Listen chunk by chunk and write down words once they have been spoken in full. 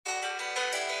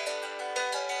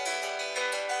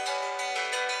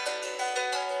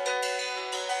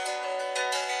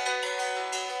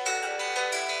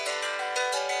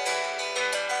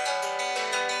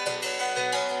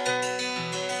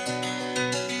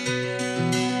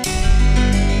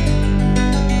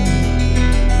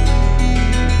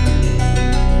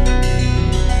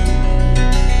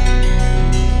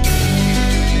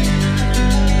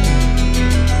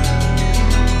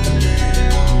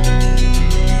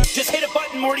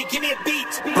Shorty, give me a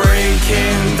beat.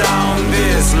 Breaking down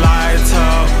this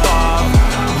lighter bar,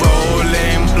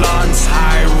 rolling blunts,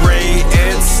 high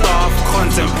rated stuff,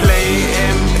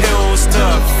 contemplating pills to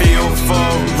feel for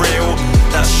real.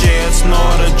 That shit's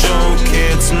not a joke,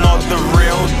 it's not the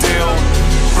real deal.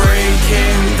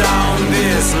 Breaking down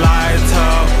this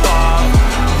lighter bar,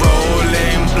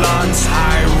 rolling blunts,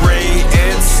 high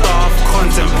rated stuff,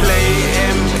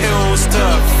 contemplating pills to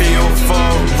feel for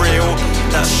real.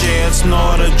 That shit's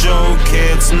not a joke,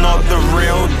 it's not the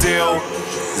real deal.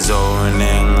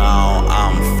 Zoning out,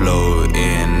 I'm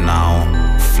floating now,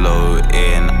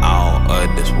 floating out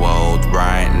of this world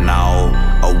right now.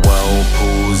 A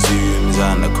whirlpool zooms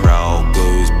and the crowd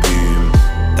goes boom.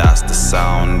 That's the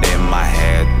sound in my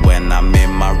head when I'm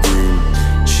in my room.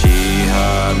 She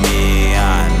heard me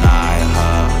and I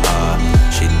heard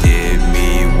her. She did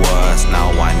me worse,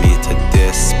 now I need to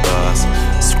disperse.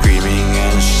 Screaming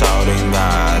and shouting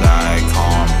that I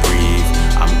can't breathe.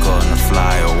 I'm gonna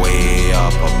fly away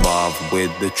up above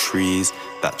with the trees.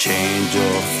 That change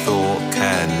of thought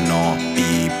cannot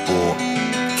be bought.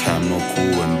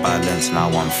 Chemical imbalance, now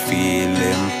I'm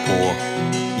feeling poor.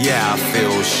 Yeah, I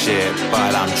feel shit,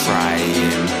 but I'm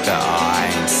trying better. I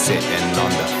ain't sitting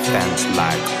on the fence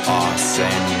like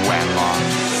Arsene Wenger.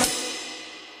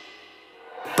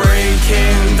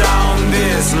 Breaking down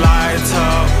this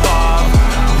lighter bar,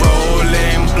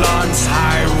 rolling blunts,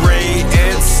 high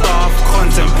rated stuff,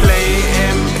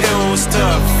 contemplating pills to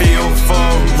feel for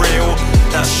real.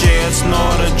 That shit's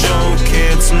not a joke,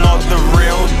 it's not the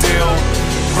real deal.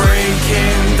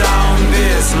 Breaking down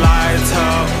this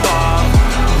lighter bar,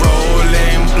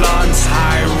 rolling blunts,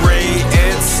 high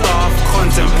rated stuff,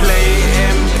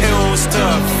 contemplating pills to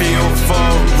feel for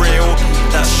real.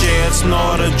 That shit's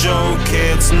not a joke,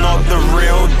 it's not the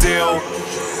real deal.